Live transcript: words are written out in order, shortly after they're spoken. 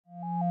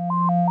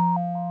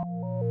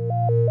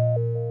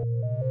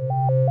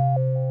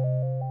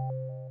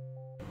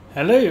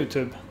Hello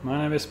YouTube,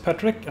 my name is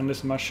Patrick and this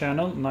is my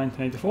channel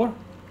 1984.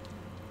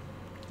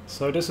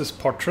 So this is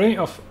part 3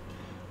 of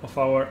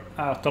our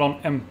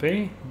Athlon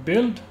MP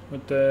build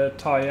with the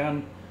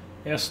Tyan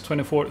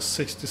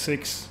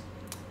S2466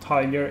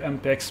 Tiger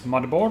MPX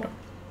motherboard.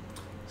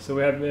 So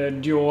we have a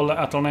Dual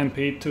Athlon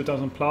MP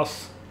 2000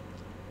 plus,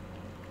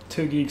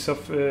 2 gigs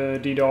of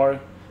DDR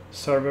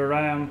server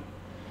RAM,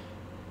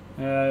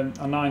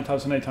 a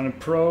 9800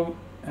 Pro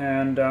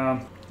and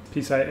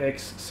PCI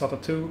X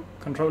SATA 2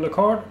 controller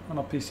card on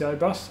a PCI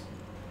bus.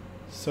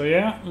 So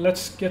yeah,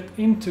 let's get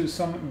into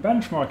some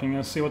benchmarking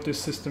and see what this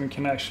system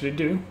can actually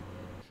do.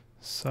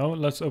 So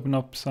let's open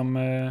up some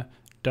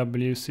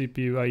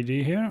WCPU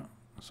ID here,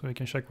 so we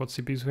can check what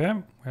CPUs we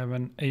have. We have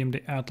an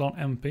AMD Athlon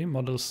MP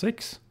Model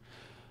 6,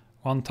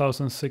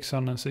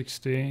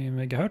 1660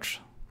 MHz,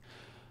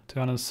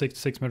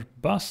 266 MHz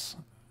bus,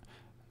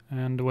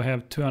 and we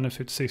have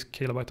 256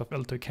 KB of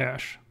L2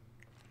 cache.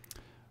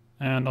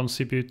 And on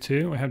CPU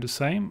 2 we have the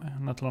same,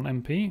 an Athlon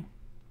MP.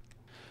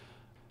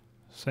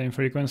 Same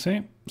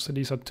frequency, so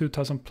these are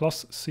 2000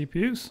 plus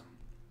CPUs.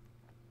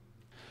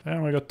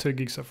 And we got 2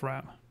 gigs of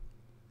RAM.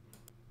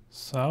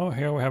 So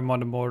here we have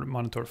motherboard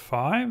monitor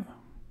 5.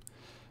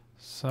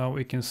 So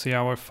we can see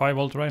our 5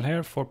 volt rail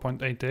here,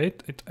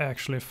 4.88. It's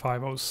actually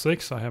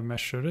 506, I have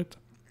measured it.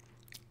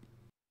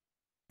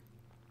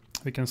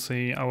 We can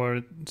see our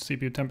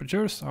CPU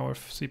temperatures, our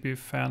CPU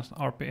fan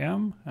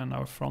RPM and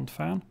our front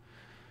fan.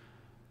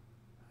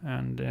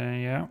 And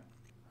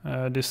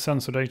this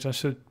sensor data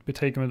should be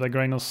taken with a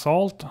grain of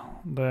salt.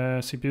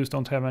 The CPUs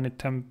don't have any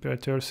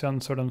temperature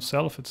sensor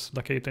themselves. It's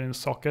located in the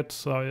socket,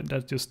 so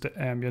that's just the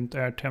ambient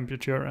air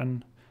temperature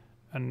and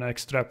an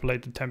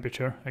extrapolated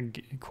temperature, a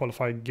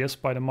qualified guess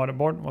by the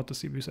motherboard what the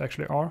CPUs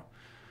actually are.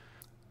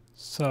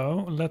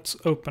 So let's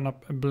open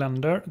up a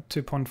Blender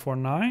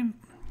 2.49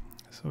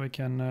 so we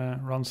can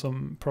run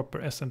some proper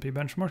SMP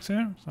benchmarks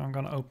here. So I'm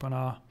gonna open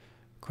a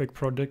quick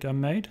project I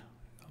made,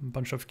 a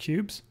bunch of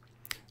cubes.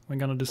 We're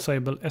going to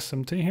disable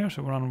SMT here,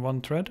 so we're on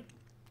 1 thread.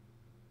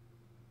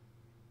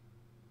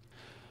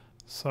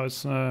 So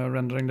it's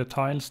rendering the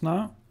tiles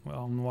now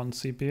on 1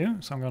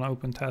 CPU. So I'm going to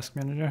open Task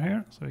Manager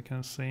here, so we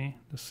can see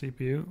the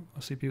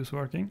CPU is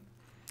working.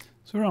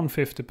 So we're on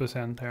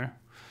 50% here.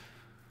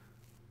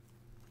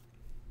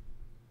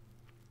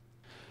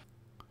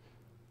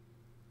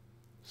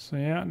 So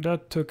yeah,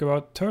 that took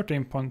about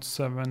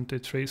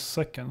 13.73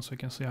 seconds, we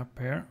can see up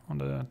here on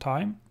the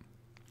time.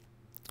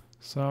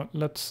 So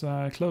let's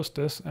close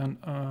this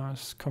and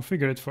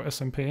configure it for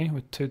SMP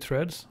with 2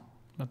 threads.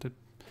 Let it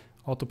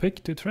auto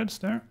pick 2 threads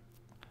there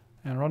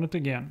and run it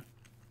again.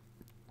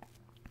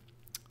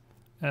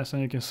 As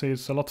you can see,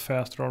 it's a lot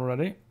faster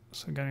already.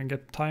 So I'm gonna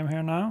get time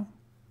here now.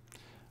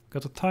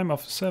 Got a time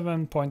of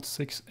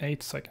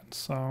 7.68 seconds.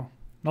 So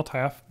not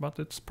half, but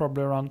it's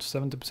probably around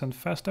 70%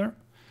 faster.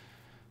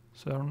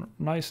 So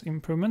nice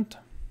improvement.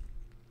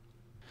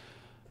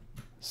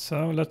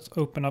 So let's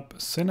open up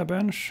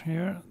Cinebench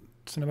here.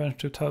 Cinebench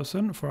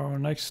 2000 for our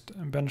next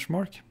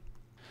benchmark.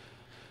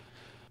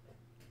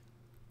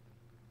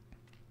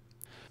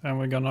 And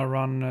we're gonna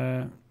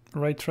run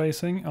ray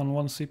tracing on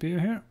 1 CPU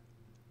here.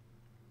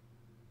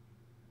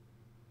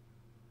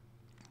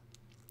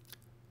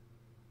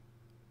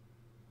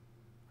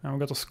 And we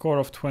got a score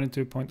of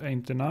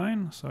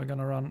 22.89, so we're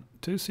gonna run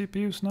 2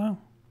 CPUs now.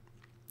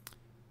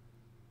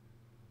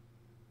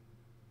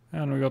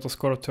 And we got a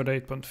score of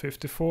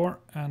 38.54,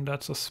 and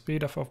that's a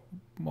speed of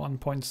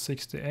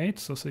 1.68,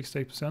 so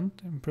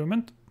 68%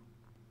 improvement.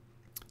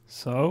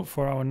 So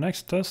for our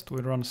next test,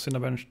 we run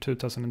Cinebench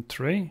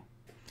 2003.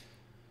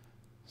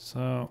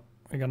 So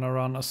we're gonna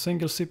run a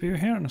single CPU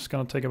here, and it's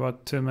gonna take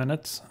about 2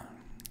 minutes.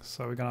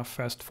 So we're gonna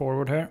fast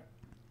forward here.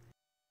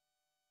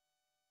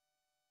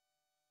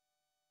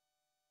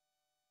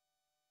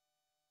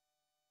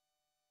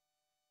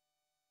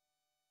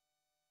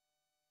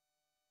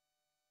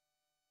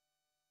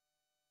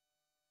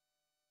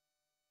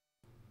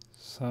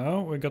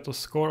 So we got a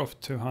score of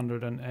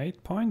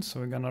 208 points, so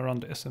we're gonna run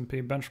the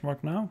SMP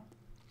benchmark now.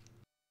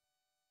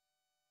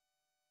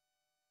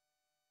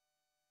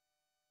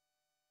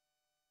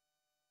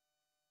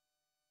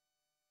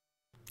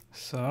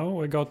 So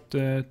we got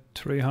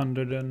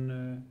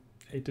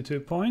 382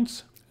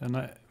 points and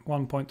a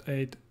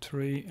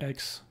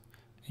 1.83x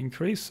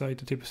increase, so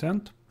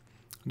 82%.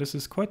 This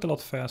is quite a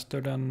lot faster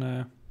than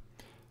an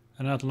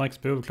Athlon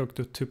XP overclocked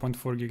to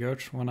 2.4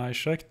 GHz when I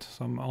checked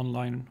some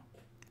online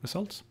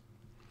results.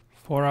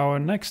 For our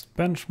next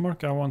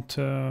benchmark, I want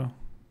to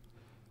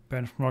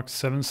benchmark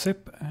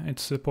 7-zip. It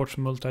supports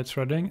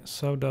multi-threading,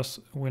 so does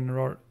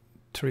WinRAR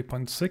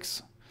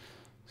 3.6.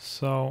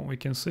 So we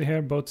can see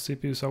here both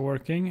CPUs are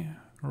working,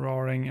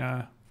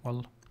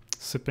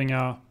 zipping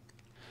a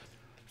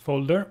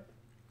folder.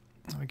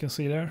 We can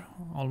see there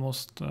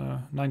almost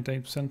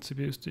 98%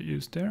 CPUs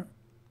used there.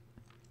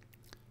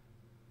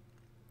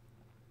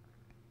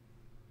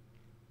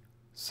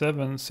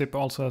 7-zip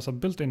also has a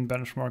built-in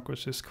benchmark,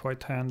 which is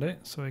quite handy,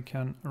 so we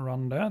can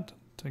run that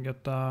to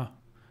get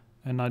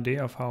an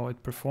idea of how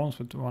it performs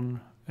with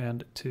 1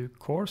 and 2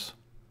 cores.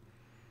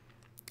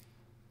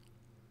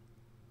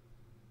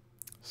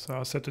 So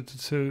I set it to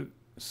 2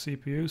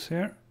 CPUs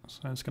here,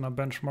 so it's gonna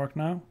benchmark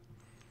now.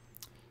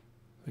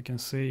 We can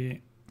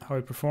see how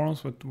it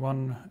performs with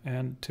 1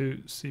 and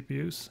 2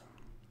 CPUs.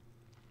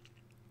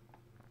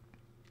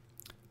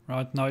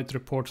 Right now it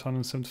reports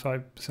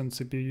 175%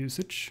 CPU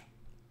usage.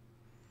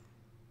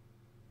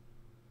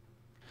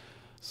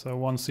 So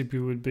 1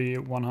 CPU would be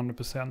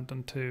 100%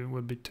 and 2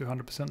 would be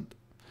 200%.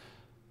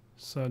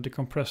 So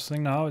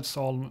decompressing now, it's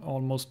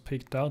almost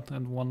peaked out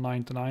at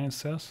 199 it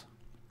says,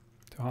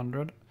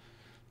 200.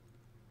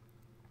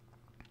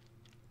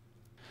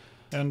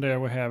 And there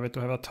we have it.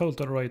 We have a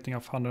total rating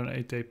of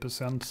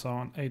 188%, so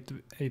an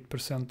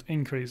 88%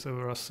 increase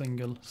over a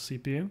single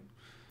CPU.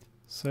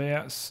 So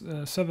yeah,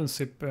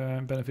 7-zip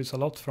benefits a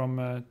lot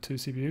from 2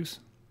 CPUs.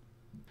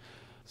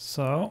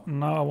 So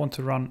now I want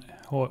to run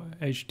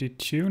HD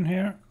Tune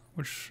here,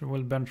 which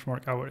will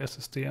benchmark our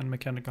SSD and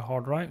mechanical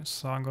hard drive.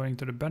 So I'm going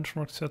to the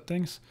benchmark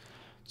settings,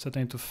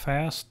 setting to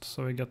fast,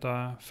 so we get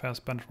a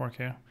fast benchmark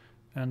here,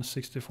 and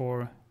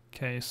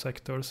 64K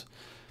sectors.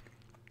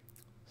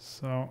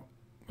 So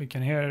we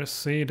can here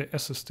see the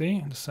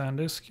SSD, the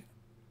SanDisk.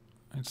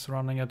 It's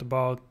running at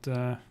about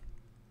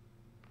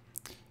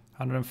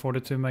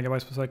 142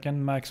 megabytes per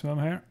second maximum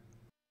here.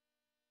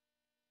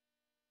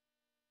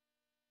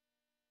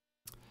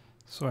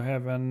 So I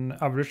have an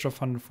average of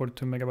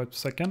 142 megabytes per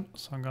second.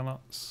 So I'm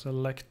gonna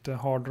select the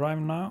hard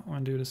drive now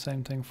and do the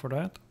same thing for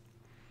that.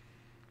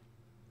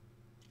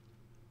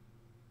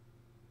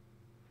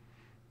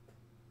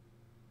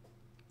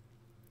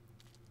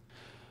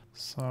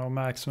 So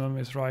maximum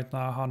is right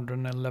now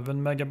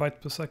 111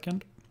 megabytes per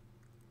second.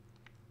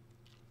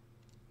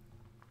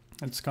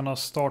 It's gonna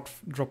start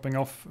dropping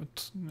off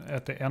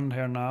at the end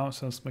here now,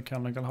 since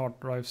mechanical hard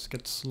drives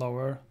get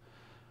slower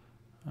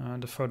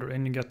the further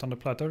in you get on the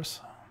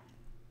platters.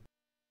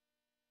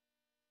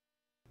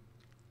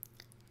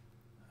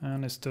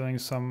 And it's doing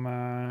some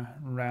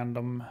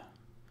random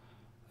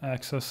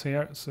access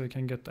here, so you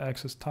can get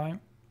access time.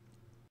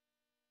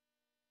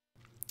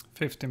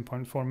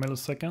 15.4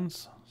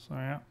 milliseconds, so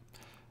yeah.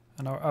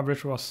 And our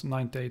average was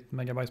 98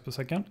 megabytes per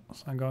second.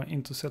 So I'm going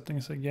into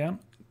settings again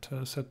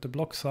to set the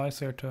block size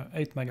here to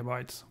 8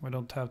 megabytes. We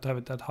don't have to have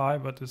it that high,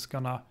 but it's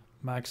gonna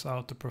max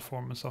out the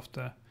performance of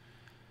the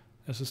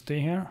SSD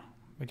here,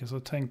 because I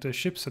think the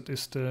chipset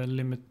is the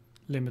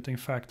limiting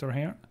factor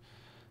here.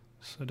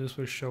 So this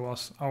will show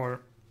us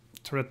our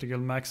theoretical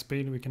max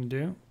speed we can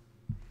do.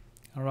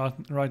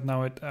 Right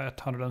now it's at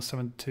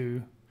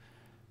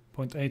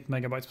 172.8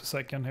 megabytes per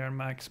second here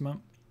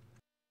maximum.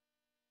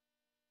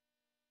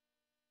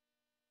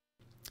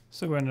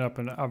 So we ended up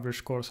in an average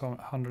score of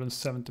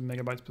 170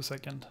 megabytes per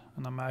second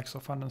and a max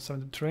of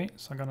 173.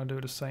 So I'm gonna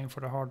do the same for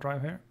the hard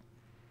drive here.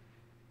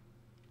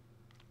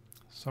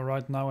 So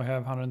right now we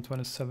have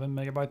 127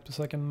 megabytes per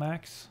second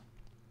max.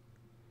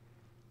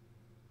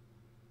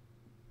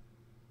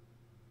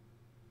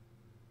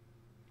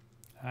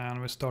 And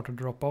we start to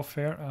drop off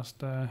here as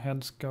the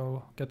heads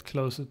get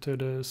closer to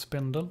the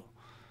spindle.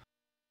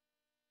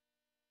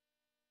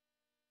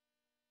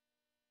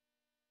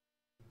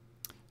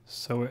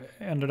 So we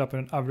ended up in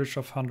an average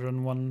of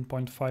 101.5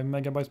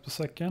 megabytes per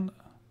second,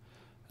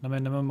 and a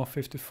minimum of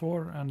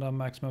 54, and a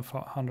maximum of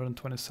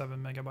 127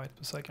 megabytes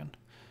per second.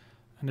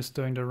 And it's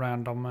doing the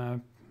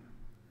random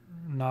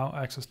now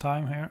access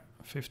time here,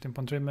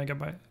 15.3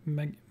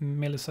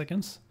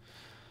 milliseconds.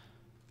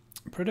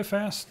 Pretty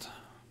fast.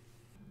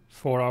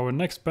 For our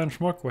next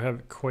benchmark we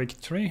have Quake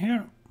 3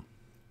 here.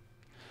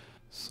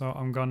 So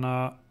I'm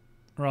gonna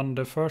run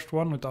the first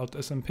one without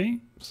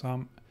SMP. So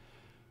I'm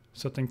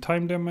setting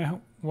time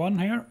demo 1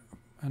 here,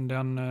 and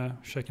then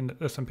checking the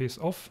SMP is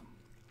off.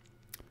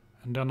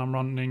 And then I'm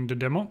running the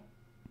demo.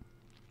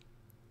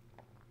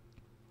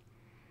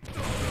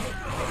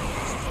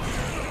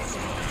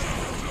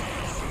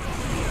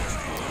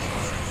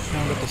 And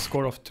I got a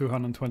score of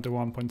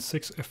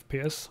 221.6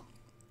 FPS.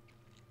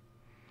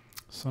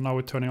 So now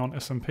we're turning on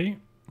SMP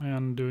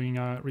and doing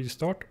a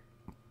restart.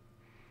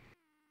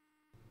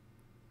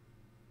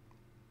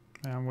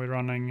 And we're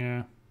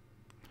running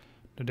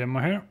the demo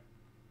here.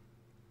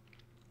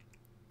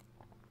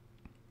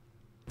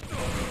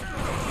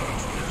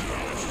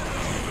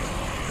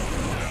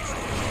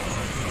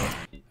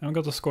 And we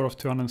got a score of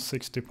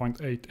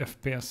 260.8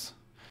 FPS.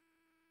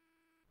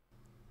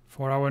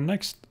 For our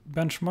next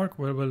benchmark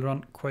we will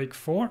run Quake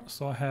 4.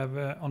 So I have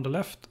on the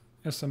left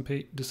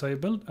SMP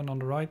disabled and on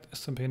the right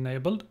SMP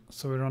enabled.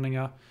 So we're running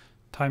a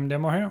time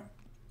demo here.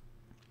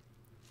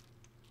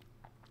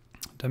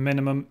 The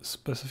minimum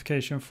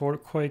specification for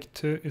Quake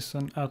 2 is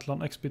an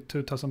Athlon XP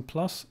 2000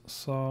 Plus,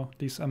 so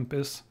these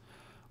MPs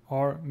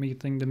are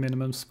meeting the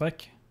minimum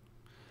spec,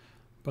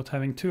 but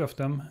having 2 of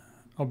them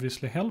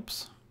obviously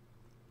helps.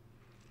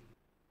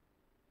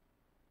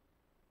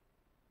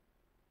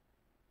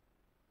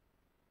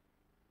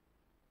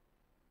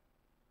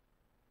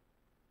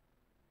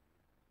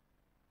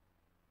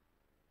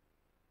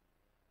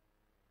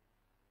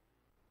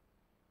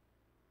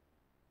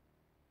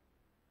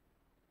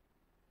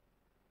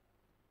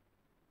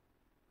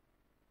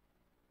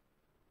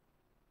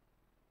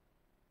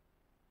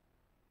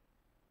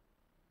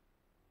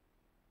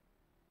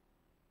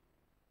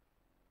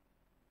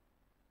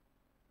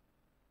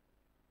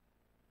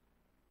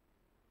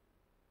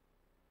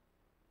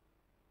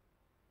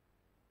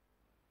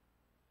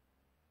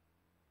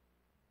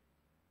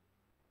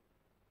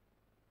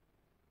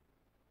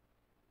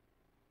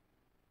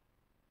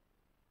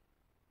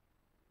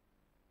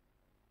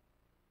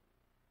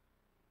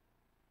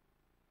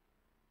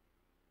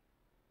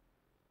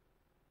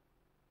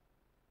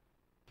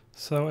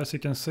 So as you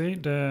can see,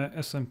 the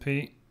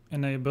SMP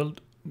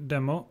enabled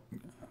demo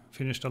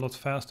finished a lot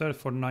faster,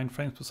 49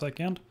 frames per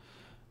second,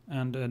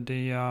 and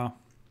the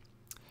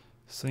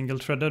single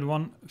threaded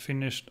one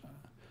finished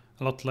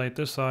a lot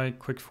later, so I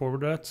quick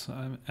forward that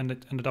and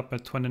it ended up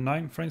at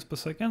 29 frames per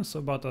second, so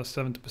about a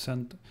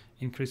 70%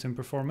 increase in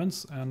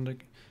performance,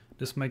 and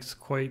this makes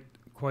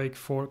Quake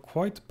 4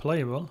 quite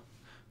playable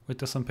with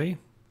SMP.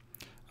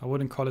 I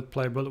wouldn't call it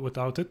playable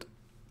without it.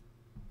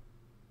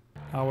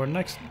 Our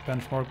next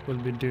benchmark will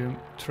be Doom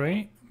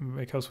 3,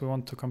 because we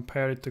want to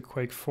compare it to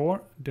Quake 4.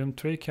 Doom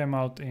 3 came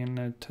out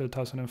in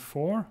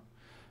 2004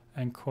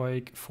 and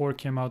Quake 4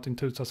 came out in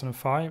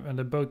 2005, and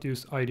they both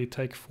used ID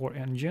Tech 4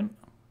 engine,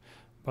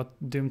 but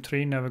Doom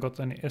 3 never got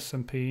any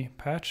SMP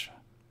patch.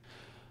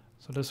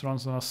 So this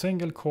runs on a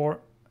single core,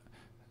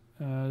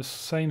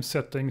 same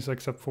settings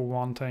except for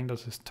one thing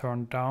that is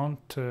turned down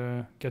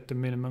to get the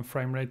minimum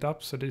frame rate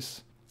up. So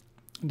this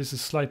is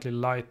slightly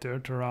lighter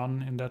to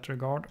run in that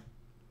regard,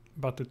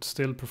 but it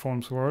still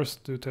performs worse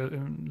due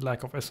to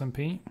lack of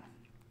SMP.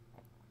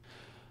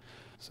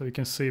 So you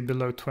can see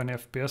below 20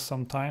 FPS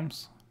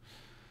sometimes.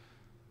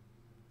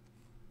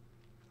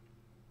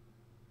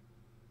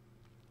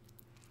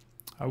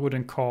 I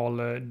wouldn't call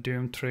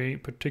Doom 3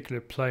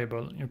 particularly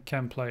playable. You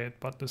can play it,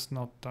 but it's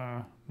not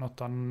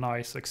a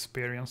nice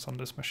experience on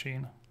this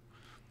machine.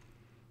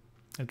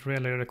 It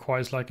really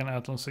requires like an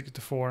Athlon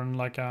 64 and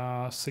like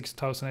a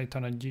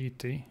 6800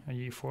 GT, a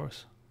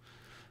GeForce,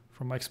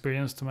 from my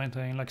experience, to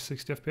maintain like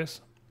 60 FPS.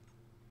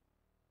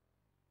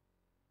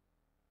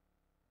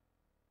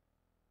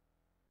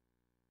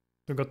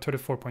 We got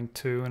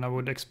 34.2, and I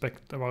would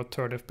expect about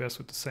 30 FPS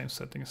with the same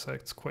settings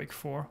as Quake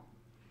 4.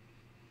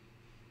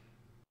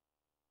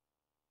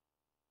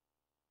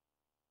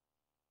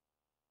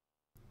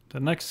 The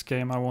next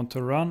game I want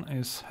to run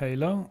is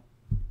Halo.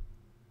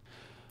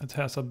 It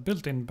has a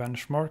built-in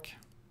benchmark,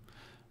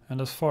 and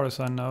as far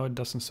as I know it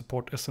doesn't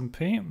support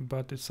SMP,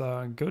 but it's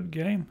a good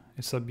game,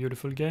 it's a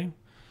beautiful game,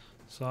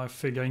 so I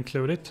figure I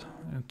include it.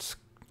 It's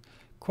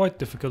quite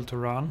difficult to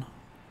run.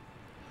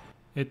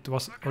 It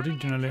was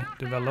originally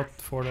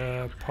developed for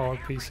the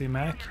PowerPC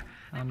Mac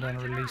and then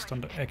released on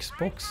the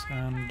Xbox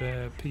and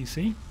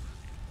PC.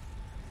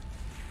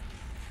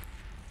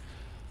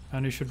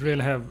 And you should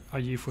really have a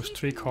GeForce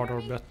 3 card or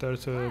better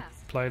to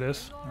play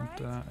this.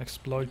 It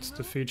exploits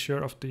the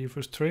feature of the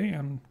GeForce 3,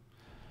 and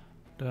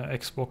the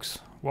Xbox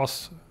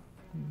was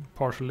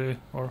partially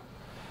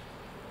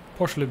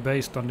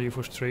based on the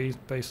GeForce 3. It's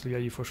basically a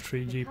GeForce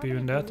 3 GPU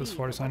in that, as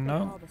far as I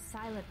know.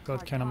 So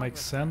it kind of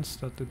makes sense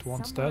that it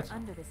wants that.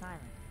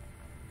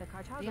 The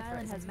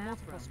cartographer has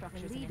multiple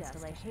structures and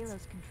installations.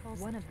 Halo's control.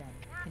 One of them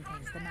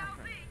contains the map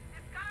room.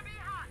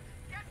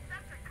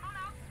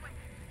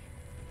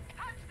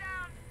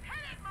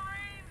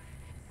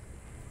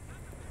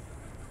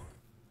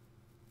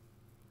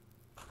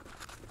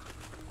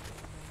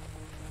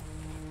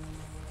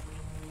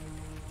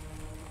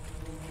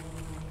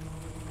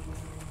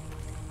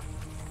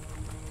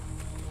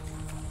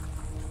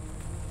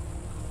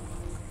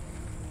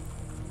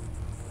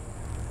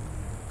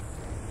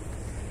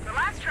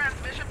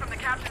 Transmission from the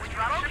captain's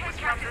dropship was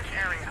from this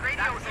area.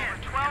 Radio was over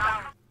 12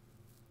 hours.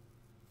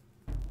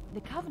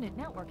 The Covenant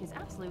network is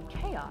absolute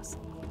chaos.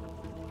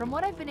 From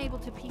what I've been able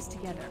to piece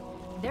together,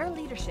 their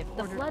leadership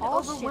ordered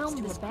all ships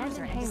to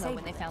abandon Halo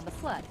when they found the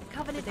flood.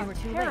 Covenant are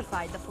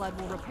terrified the flood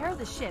will repair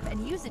the ship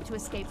and use it to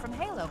escape from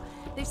Halo.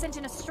 They've sent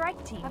in a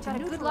strike team to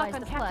neutralize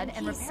the flood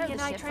and repair the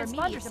ship for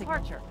immediate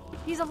departure.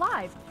 He's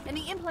alive, and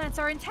the implants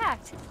are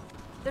intact.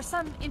 There's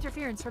some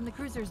interference from the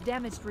cruiser's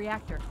damaged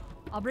reactor.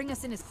 I'll bring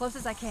us in as close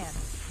as I can.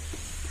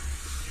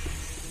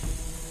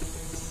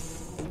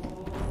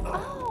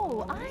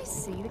 Oh, I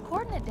see. The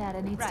coordinate data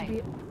needs to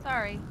be...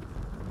 Sorry.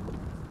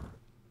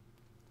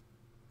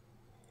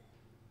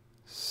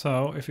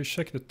 So, if you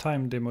check the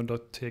time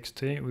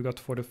demo.txt, we got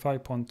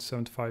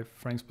 45.75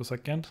 frames per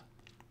second.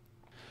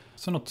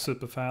 So not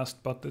super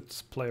fast, but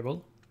it's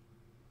playable.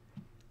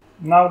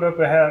 Now that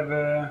we have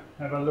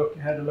had a look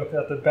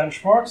at the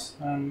benchmarks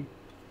and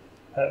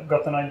have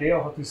got an idea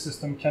of what this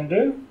system can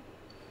do.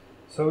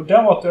 So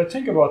then what do I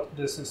think about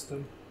this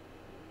system?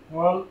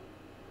 Well,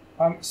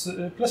 I'm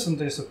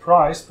pleasantly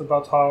surprised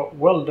about how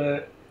well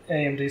the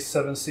AMD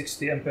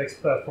 760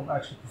 MPX platform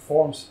actually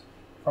performs.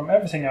 From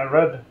everything I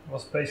read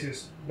was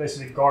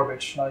basically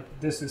garbage. Like,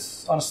 this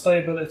is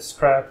unstable, it's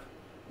crap,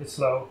 it's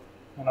slow,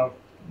 and I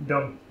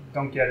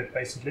don't get it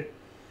basically.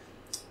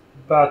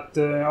 But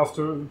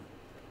after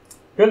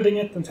building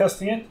it and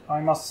testing it,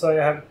 I must say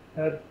I have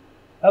had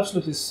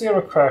absolutely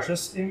zero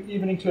crashes,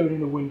 even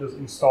including the Windows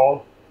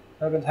install.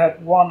 I haven't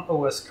had one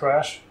OS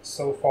crash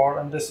so far,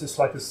 and this is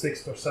like the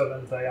 6th or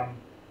 7th day I'm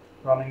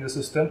running the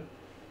system.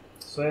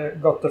 So I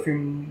got a few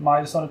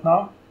miles on it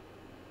now.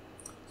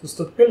 So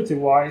stability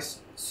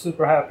wise,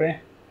 super happy.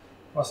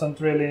 Wasn't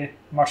really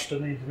much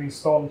that needed to be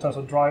installed in terms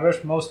of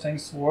drivers. Most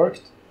things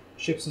worked.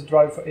 Ships a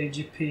driver for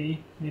AGP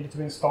needed to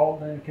be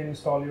installed, then you can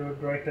install your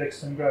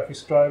DirectX and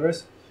graphics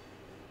drivers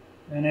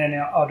and any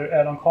other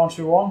add-on cards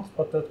you want,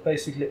 but that's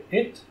basically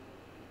it.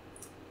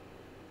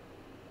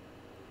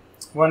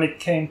 when it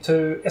came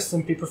to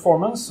SMP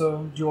performance,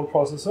 so dual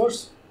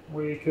processors,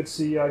 we could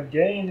see a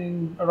gain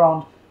in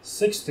around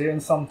 60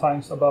 and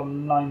sometimes above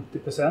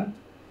 90%.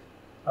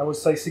 I would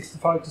say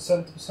 65 to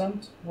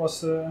 70%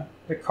 was the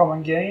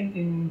common gain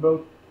in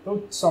both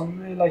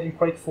some, like in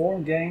Quake 4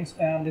 games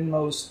and in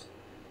most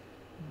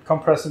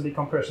compress and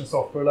decompression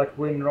software like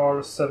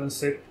WinRAR,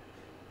 7-zip.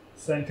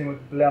 Same thing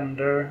with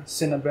Blender,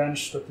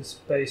 Cinebench, that is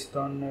based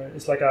on,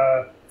 it's like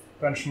a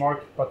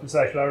benchmark, but it's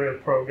actually a real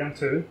program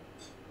too,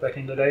 back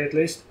in the day at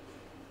least,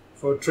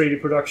 for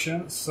 3D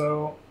production.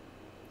 So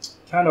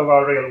kind of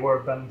a real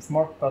world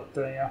benchmark, but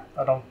yeah,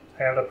 I don't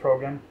have the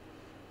program,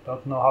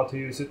 don't know how to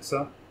use it.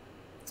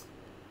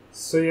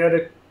 So yeah,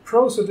 the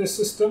pros of this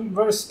system,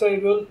 very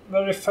stable,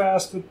 very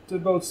fast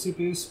with both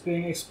CPUs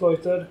being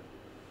exploited.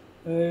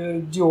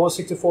 Dual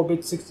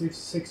 64-bit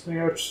 66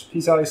 MHz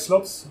PCI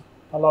slots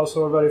allows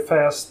for very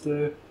fast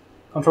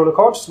controller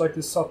cards like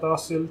the SATA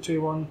ASIL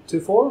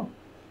 3124.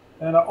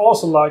 And I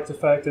also like the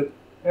fact that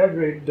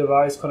every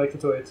device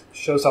connected to it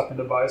shows up in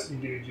the BIOS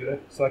individually.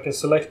 So I can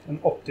select an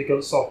optical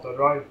SATA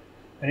drive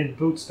and it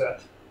boots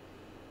that,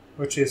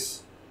 which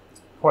is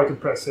quite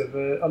impressive.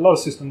 A lot of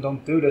systems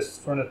don't do this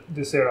for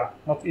this era.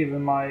 Not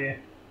even my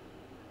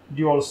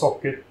dual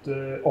socket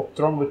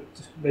Optron with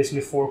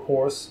basically 4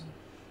 cores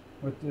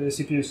with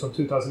CPUs from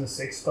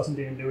 2006 doesn't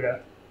even do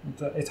that.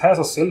 It has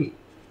a SIL,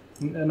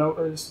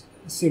 a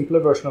simpler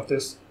version of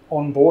this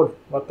on board,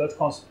 but that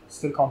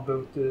still can't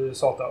boot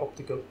SATA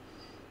optical.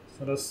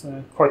 So that's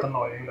quite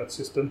annoying, that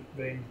system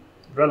being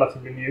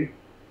relatively new.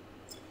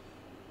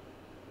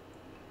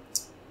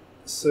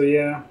 So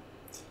yeah,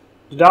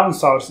 the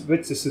downsides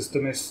with this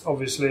system is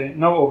obviously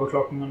no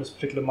overclocking on this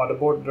particular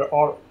motherboard. There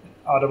are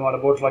other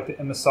motherboards like the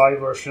MSI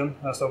version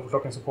has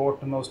overclocking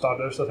support, and most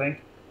others I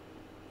think.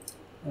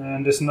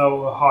 And there's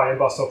no higher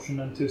bus option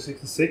than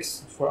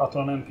 266 for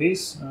Athlon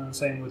MPs, and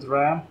same with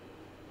RAM.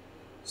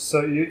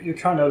 So you're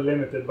kind of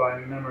limited by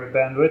memory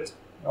bandwidth,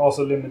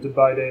 also limited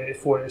by the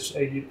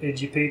 4H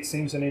AGP, it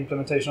seems, and the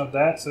implementation of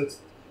that, so it's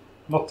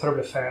not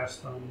terribly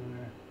fast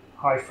on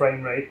high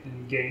frame rate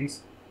in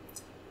games.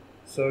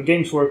 So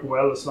games work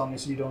well as long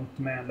as you don't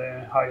demand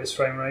the highest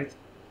frame rate.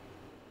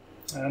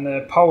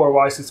 And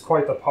power-wise, it's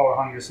quite a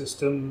power-hungry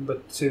system,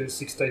 but 2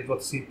 68-watt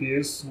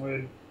CPUs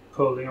with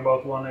pulling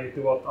about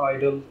 180 watt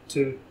idle,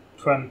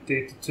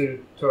 220 to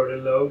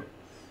 230 load.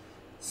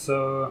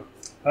 So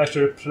I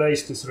actually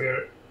replaced this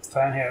rear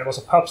fan here. It was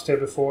a PUBs here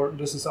before.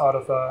 This is out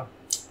of a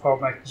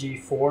PowerMac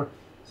G4.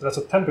 So that's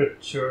a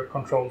temperature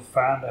controlled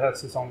fan that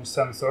has its own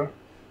sensor.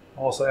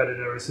 Also added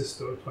a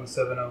resistor,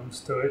 27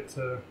 ohms to it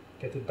to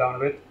get it down a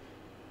bit.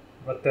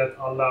 But that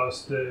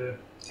allows the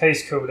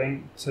case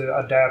cooling to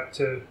adapt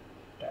to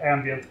the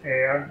ambient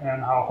air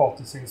and how hot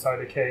it's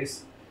inside the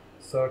case.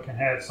 So I can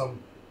have some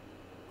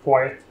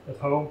quiet at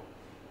home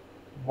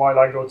while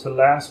I go to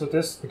LANs with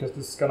this, because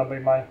this is gonna be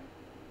my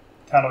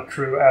kind of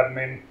crew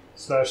admin /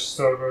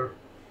 server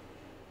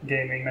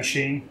gaming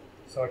machine.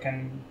 So I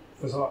can,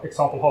 for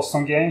example, host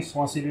some games.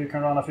 One CPU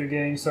can run a few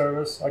game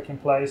servers. I can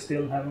play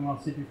still having one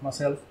CPU for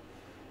myself.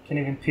 Can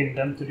even pin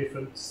them to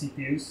different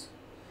CPUs.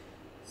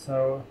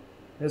 So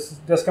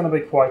that's gonna be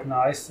quite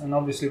nice. And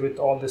obviously with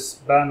all this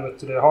bandwidth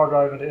to the hard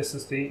drive and the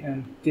SSD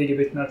and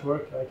gigabit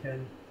network, I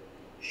can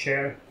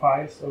share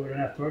files over the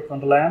network on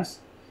the LANs.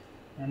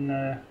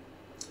 And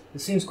it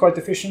seems quite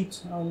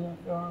efficient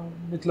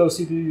with low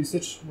CPU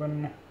usage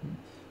when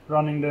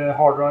running the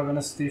hard drive and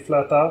SSD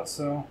flat out.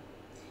 So,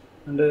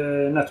 and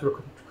the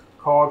network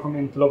card from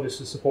Intel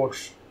obviously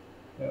supports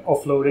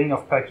offloading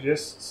of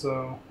packages,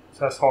 so it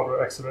has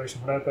hardware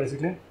acceleration for that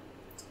basically.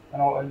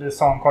 And the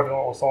sound card is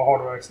also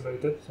hardware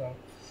accelerated, so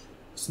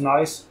it's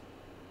nice.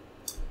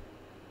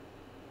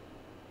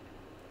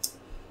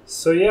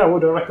 So yeah,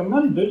 would I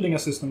recommend building a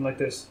system like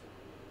this?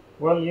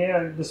 Well,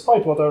 yeah,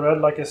 despite what I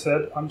read, like I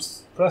said, I'm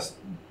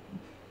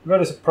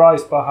very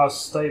surprised by how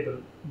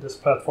stable this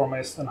platform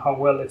is and how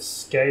well it's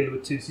scaled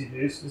with 2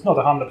 CPUs. It's not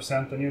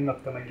 100%, and you're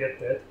not gonna get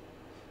that.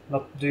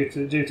 Not due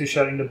to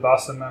sharing the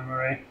bus and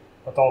memory,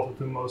 but also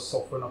to most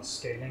software not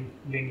scaling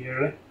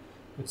linearly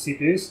with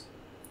CPUs.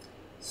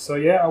 So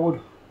yeah, I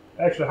would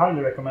actually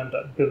highly recommend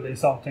building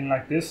something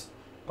like this,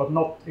 but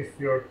not if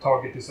your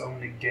target is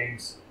only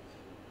games.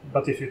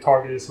 But if your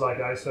target is, like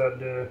I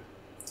said,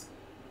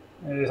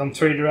 some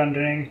 3D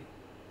rendering,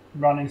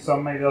 running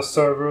some maybe a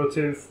server or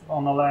two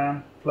on a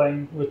LAN,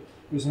 playing with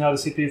using another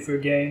CPU for your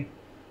game,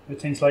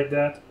 with things like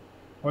that,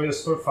 or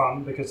just for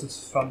fun because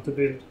it's fun to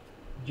build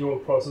dual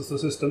processor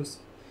systems.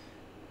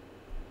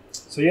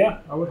 So yeah,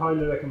 I would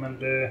highly recommend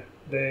the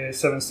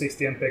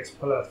 760 MPX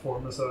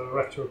platform as a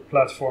retro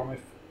platform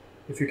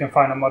if you can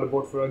find a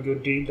motherboard for a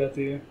good deal that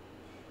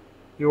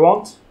you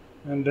want.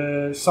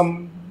 And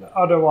some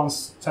other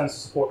ones tend to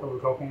support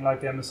overclocking,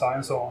 like the MSI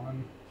and so on,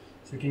 and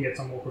so you can get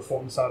some more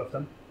performance out of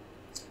them.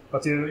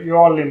 But you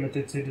are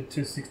limited to the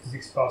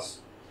 266 bus.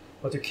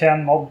 But you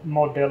can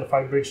mod the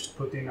L5 bridge to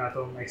put in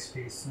Athlon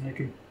XPs, and you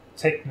can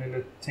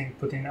technically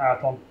put in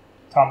Athlon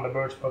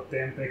Thunderbirds, but the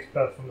MPX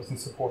platform doesn't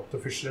support it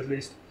officially at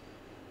least.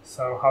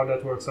 So how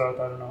that works out,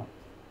 I don't know.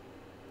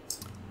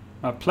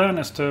 My plan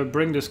is to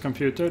bring this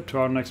computer to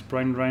our next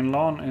Brain Drain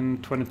LAN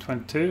in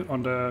 2022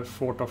 on the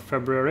 4th of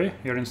February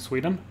here in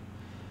Sweden.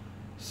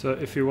 So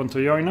if you want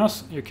to join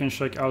us, you can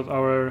check out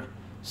our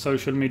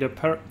social media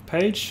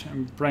page,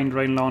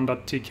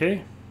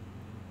 braindrainlan.tk,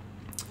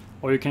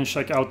 or you can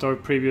check out our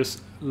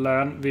previous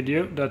LAN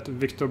video that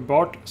Victor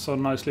Bart so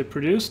nicely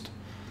produced.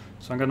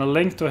 So I'm gonna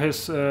link to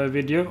his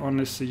video on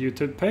his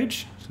YouTube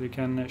page, so you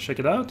can check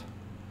it out.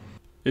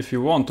 If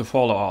you want to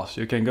follow us,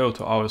 you can go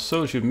to our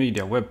social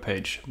media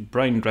webpage,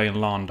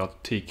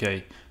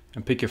 braindrainlan.tk,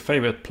 and pick your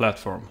favorite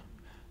platform.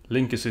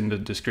 Link is in the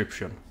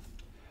description.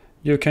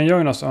 You can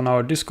join us on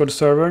our Discord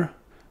server.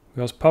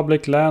 We host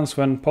public LANs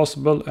when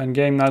possible and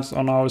game nights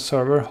on our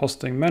server,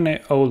 hosting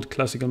many old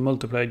classical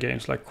multiplayer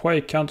games like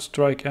Quake,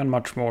 Counter-Strike and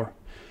much more.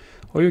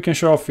 Or you can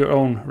show off your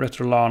own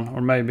retro LAN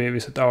or maybe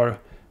visit our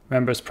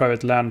members'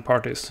 private LAN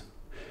parties.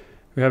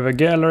 We have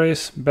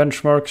galleries,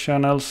 benchmark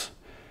channels,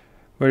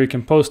 where you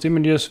can post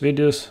images,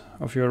 videos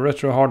of your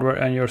retro hardware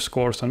and your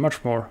scores and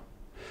much more.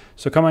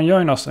 So come and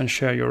join us and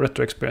share your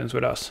retro experience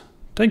with us.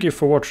 Thank you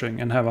for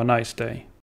watching and have a nice day.